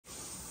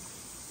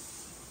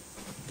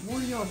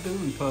What are y'all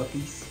doing,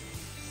 puppies?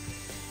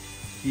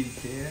 Kitty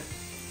cat.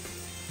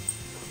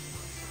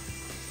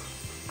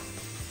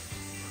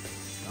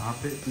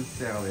 Stop it and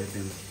Sallie have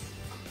been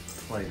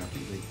playing. I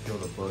think they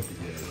killed a bug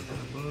together. Is that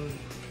a bug?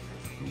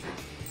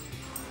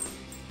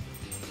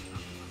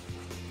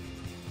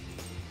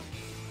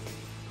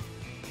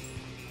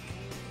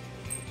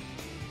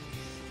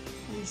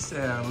 Hey,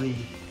 Sallie.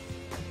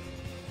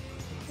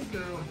 Hey,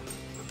 girl.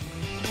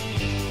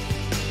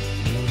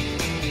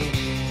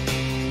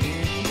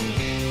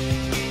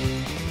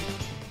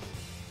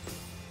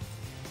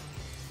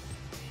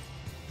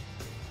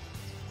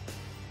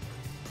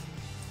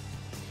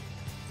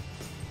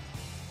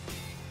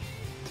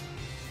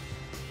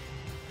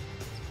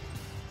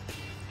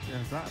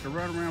 Guys like to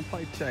run around and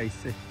play chase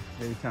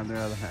every time they're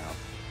out of the house.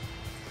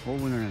 Or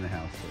when they're in the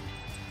house too.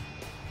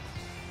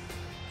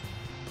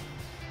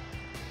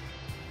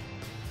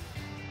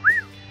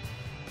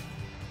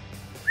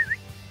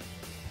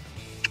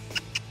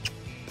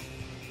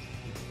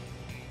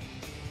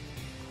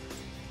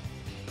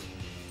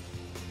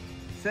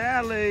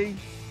 Sallie!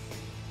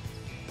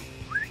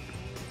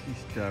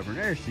 She's stubborn.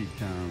 There she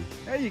comes.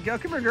 There you go.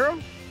 Come here, girl.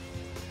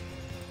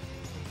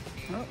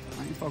 Oh,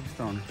 I ain't focused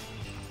on her.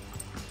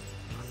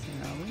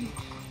 Sallie.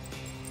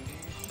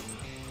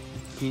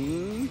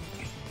 King.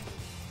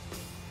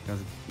 Got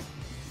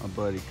my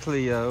buddy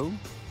Cleo.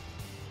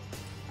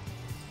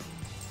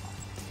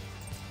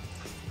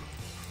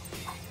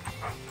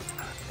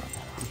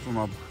 This for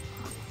my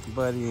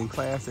buddy in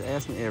class that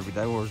asks me every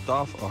day, where's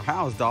Dolph, or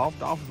how's Dolph?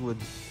 Dolph is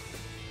with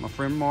my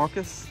friend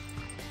Marcus.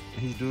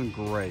 He's doing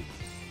great.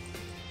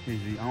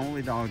 He's the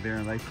only dog there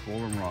and they spoil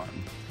him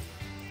rotten.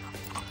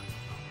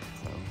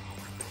 So,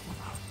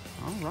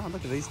 all right,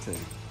 look at these two.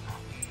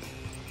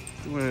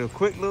 Doing a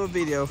quick little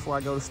video before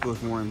I go to school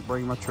this morning and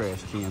bring my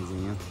trash cans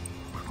in.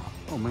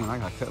 Oh man, I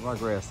gotta cut my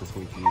grass this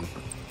weekend.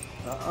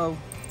 Uh-oh.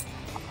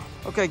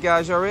 Okay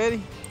guys, y'all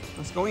ready?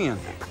 Let's go in.